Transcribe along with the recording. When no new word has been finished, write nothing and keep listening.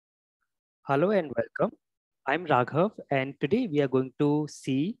Hello and welcome. I'm Raghav, and today we are going to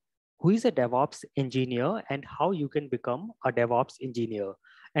see who is a DevOps engineer and how you can become a DevOps engineer.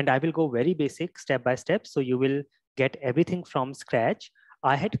 And I will go very basic step by step, so you will get everything from scratch.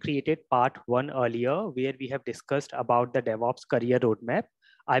 I had created part one earlier where we have discussed about the DevOps career roadmap.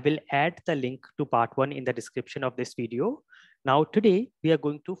 I will add the link to part one in the description of this video. Now, today we are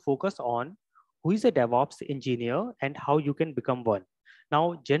going to focus on who is a DevOps engineer and how you can become one.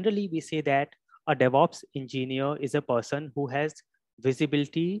 Now, generally, we say that a DevOps engineer is a person who has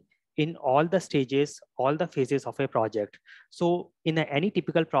visibility in all the stages, all the phases of a project. So in any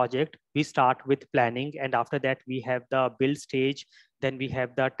typical project, we start with planning, and after that, we have the build stage, then we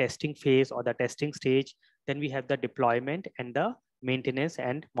have the testing phase or the testing stage, then we have the deployment and the maintenance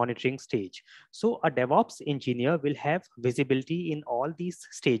and monitoring stage. So a DevOps engineer will have visibility in all these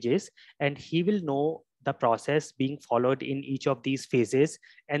stages, and he will know the process being followed in each of these phases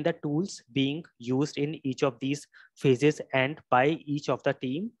and the tools being used in each of these phases and by each of the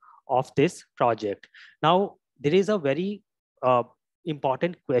team of this project. Now, there is a very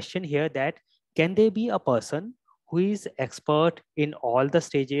important question here that can there be a person who is expert in all the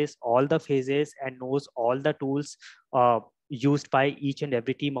stages, all the phases, and knows all the tools used by each and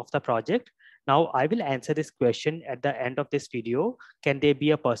every team of the project? Now, I will answer this question at the end of this video. Can there be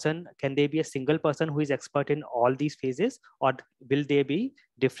a person, can there be a single person who is expert in all these phases, or will there be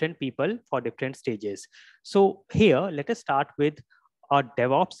different people for different stages? So here, let us start with a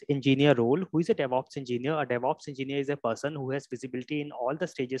DevOps engineer role. Who is a DevOps engineer? A DevOps engineer is a person who has visibility in all the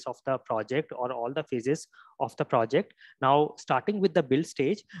stages of the project or all the phases of the project. Now, starting with the build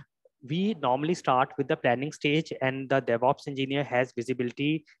stage, we normally start with the planning stage, and the DevOps engineer has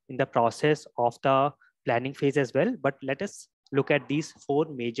visibility in the process of the planning phase as well. But let us look at these four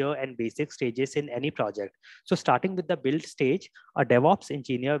major and basic stages in any project. So starting with the build stage, a DevOps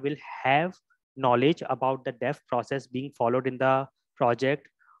engineer will have knowledge about the dev process being followed in the project.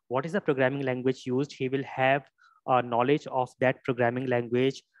 What is the programming language used? He will have knowledge of that programming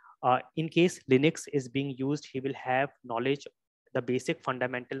language. In case Linux is being used, he will have knowledge, the basic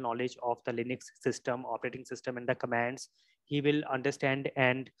fundamental knowledge of the Linux system, operating system, and the commands. He will understand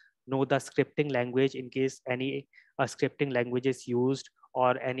and know the scripting language in case any scripting language is used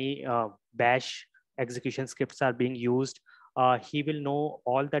or any bash execution scripts are being used. He will know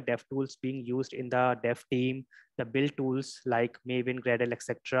all the dev tools being used in the dev team, the build tools like Maven, Gradle,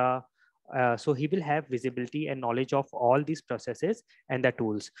 etc. So he will have visibility and knowledge of all these processes and the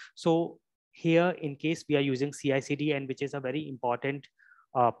tools. So here, in case we are using CI/CD, and which is a very important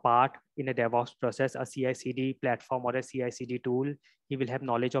part in a DevOps process, a CI/CD platform or a CI/CD tool, he will have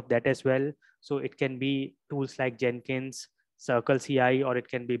knowledge of that as well. So it can be tools like Jenkins, Circle CI, or it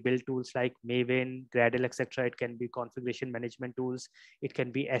can be build tools like Maven, Gradle, etc. It can be configuration management tools. It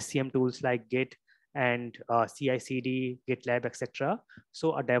can be SCM tools like Git and CI/CD, GitLab, etc.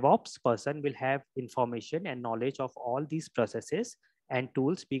 So a DevOps person will have information and knowledge of all these processes and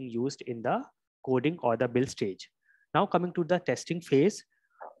tools being used in the coding or the build stage. Now coming to the testing phase,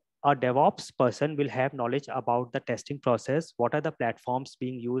 a DevOps person will have knowledge about the testing process. What are the platforms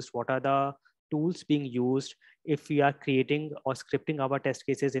being used? What are the tools being used? If we are creating or scripting our test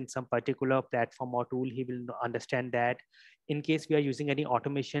cases in some particular platform or tool, he will understand that. In case we are using any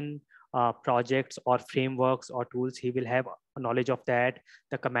automation projects or frameworks or tools, he will have knowledge of that.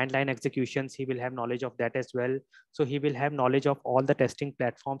 The command line executions, he will have knowledge of that as well. So he will have knowledge of all the testing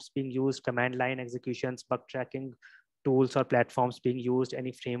platforms being used, command line executions, bug tracking tools or platforms being used,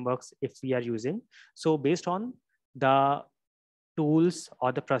 any frameworks if we are using. So based on the tools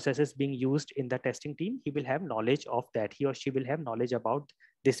or the processes being used in the testing team, he will have knowledge of that. He or she will have knowledge about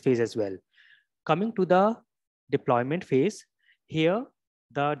this phase as well. Coming to the deployment phase, here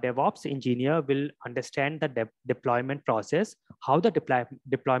the DevOps engineer will understand the deployment process, how the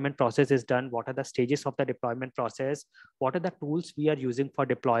deployment process is done, what are the stages of the deployment process, what are the tools we are using for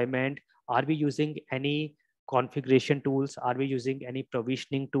deployment, are we using any configuration tools, are we using any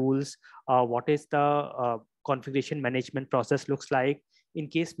provisioning tools, what is the configuration management process looks like, in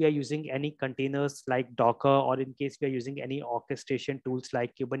case we are using any containers like Docker, or in case we are using any orchestration tools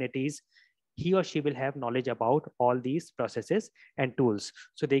like Kubernetes. He or she will have knowledge about all these processes and tools.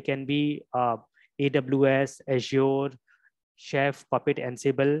 So they can be AWS, Azure, Chef, Puppet,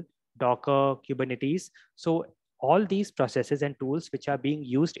 Ansible, Docker, Kubernetes. So all these processes and tools which are being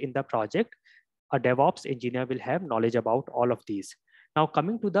used in the project, a DevOps engineer will have knowledge about all of these. Now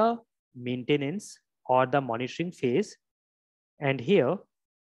coming to the maintenance or the monitoring phase, and here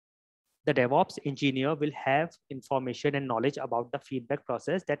the DevOps engineer will have information and knowledge about the feedback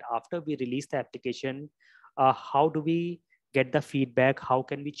process, that after we release the application, how do we get the feedback, how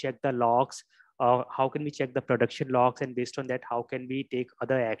can we check the logs, how can we check the production logs, and based on that, how can we take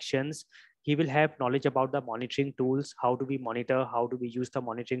other actions. He will have knowledge about the monitoring tools. How do we monitor? How do we use the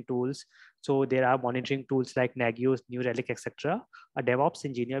monitoring tools? So there are monitoring tools like Nagios, New Relic, etc. A DevOps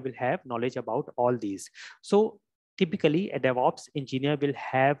engineer will have knowledge about all these. So typically, a DevOps engineer will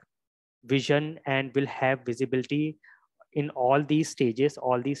have vision and will have visibility in all these stages,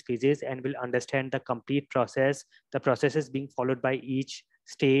 all these phases, and will understand the complete process, the processes being followed by each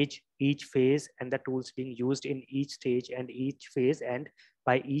stage, each phase, and the tools being used in each stage and each phase and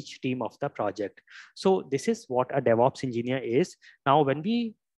by each team of the project. So this is what a DevOps engineer is. Now, when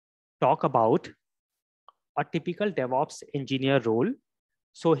we talk about a typical DevOps engineer role,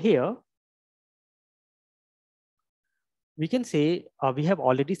 so here we can say we have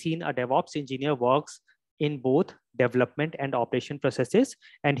already seen a DevOps engineer works in both development and operation processes.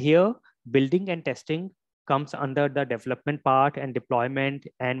 And here, building and testing comes under the development part, and deployment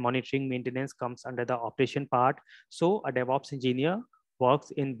and monitoring maintenance comes under the operation part. So a DevOps engineer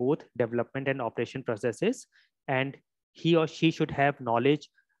works in both development and operation processes, and he or she should have knowledge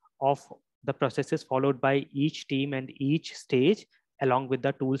of the processes followed by each team and each stage along with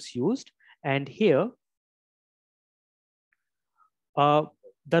the tools used. And here, uh,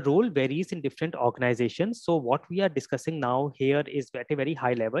 the role varies in different organizations. So what we are discussing now here is at a very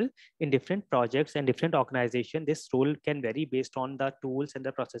high level. In different projects and different organizations, this role can vary based on the tools and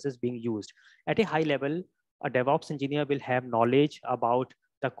the processes being used. At a high level, a DevOps engineer will have knowledge about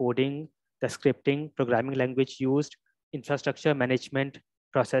the coding, the scripting, programming language used, infrastructure management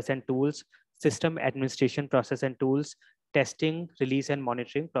process and tools, system administration process and tools, testing, release, and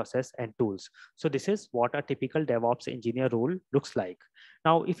monitoring process and tools. So this is what a typical DevOps engineer role looks like.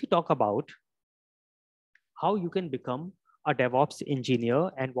 Now, if we talk about how you can become a DevOps engineer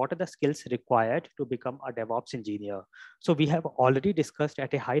and what are the skills required to become a DevOps engineer. So we have already discussed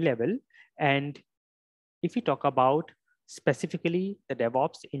at a high level. And if we talk about specifically the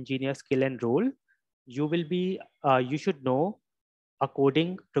DevOps engineer skill and role, you should know a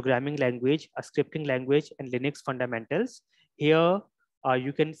coding programming language, a scripting language, and Linux fundamentals. Here,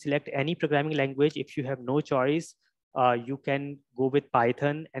 you can select any programming language. If you have no choice, you can go with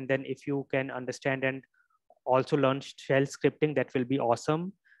Python. And then if you can understand and also learn shell scripting, that will be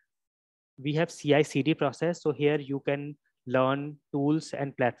awesome. We have CI/CD process. So here you can learn tools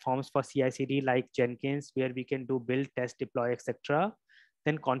and platforms for CI/CD like Jenkins, where we can do build, test, deploy, etc.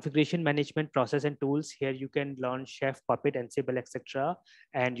 Then configuration management process and tools. Here you can learn Chef, Puppet, Ansible, etc.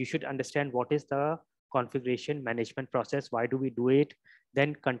 And you should understand what is the configuration management process. Why do we do it?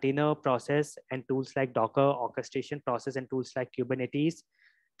 Then container process and tools like Docker, orchestration process and tools like Kubernetes.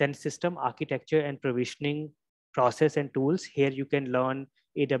 Then system architecture and provisioning process and tools. Here you can learn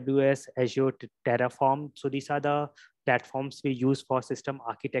AWS, Azure, Terraform. So these are the platforms we use for system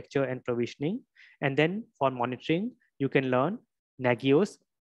architecture and provisioning. And then for monitoring, you can learn Nagios,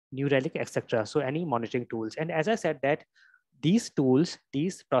 New Relic, etc. So any monitoring tools. And as I said that these tools,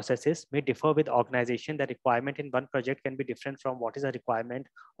 these processes may differ with organization. The requirement in one project can be different from what is the requirement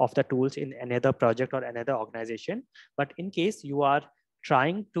of the tools in another project or another organization. But in case you are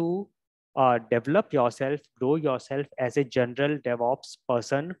trying to develop yourself, grow yourself as a general DevOps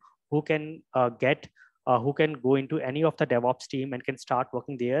person who can who can go into any of the DevOps team and can start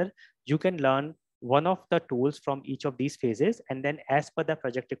working there, you can learn one of the tools from each of these phases. And then as per the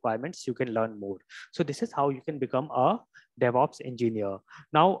project requirements, you can learn more. So this is how you can become a DevOps engineer.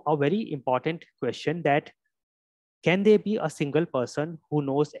 Now, a very important question that can there be a single person who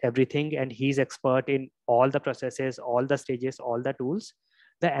knows everything and he's expert in all the processes, all the stages, all the tools?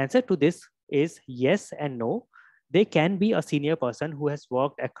 The answer to this is yes and no. There can be a senior person who has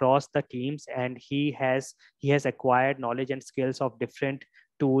worked across the teams and he has acquired knowledge and skills of different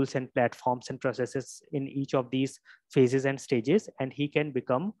tools and platforms and processes in each of these phases and stages, and he can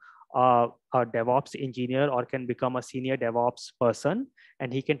become a DevOps engineer or can become a senior DevOps person,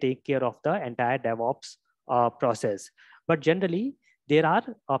 and he can take care of the entire DevOps process. But generally, there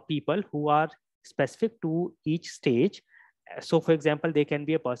are people who are specific to each stage. So for example, there can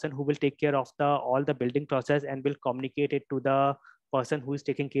be a person who will take care of all the building process and will communicate it to the person who is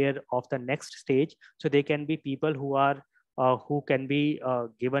taking care of the next stage. So there can be people who can be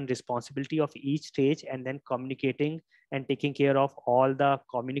given responsibility of each stage and then communicating and taking care of all the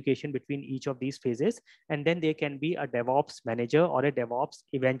communication between each of these phases. And then there can be a DevOps manager or a DevOps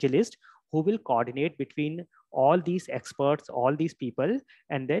evangelist who will coordinate between all these experts, all these people,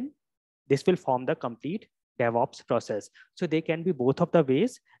 and then this will form the complete DevOps process. So they can be both of the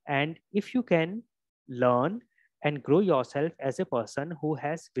ways. And if you can learn and grow yourself as a person who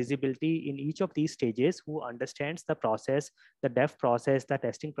has visibility in each of these stages, who understands the process, the dev process, the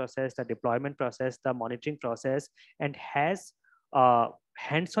testing process, the deployment process, the monitoring process, and has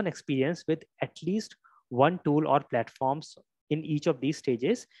hands-on experience with at least one tool or platforms in each of these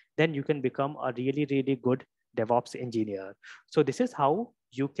stages, then you can become a really, really good DevOps engineer. So this is how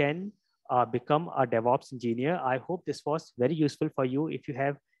you can become a DevOps engineer. I hope this was very useful for you. If you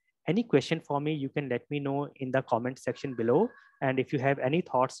have any question for me, you can let me know in the comment section below. And if you have any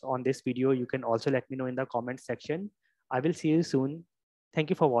thoughts on this video, you can also let me know in the comment section. I will see you soon. Thank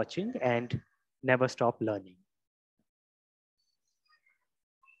you for watching and never stop learning.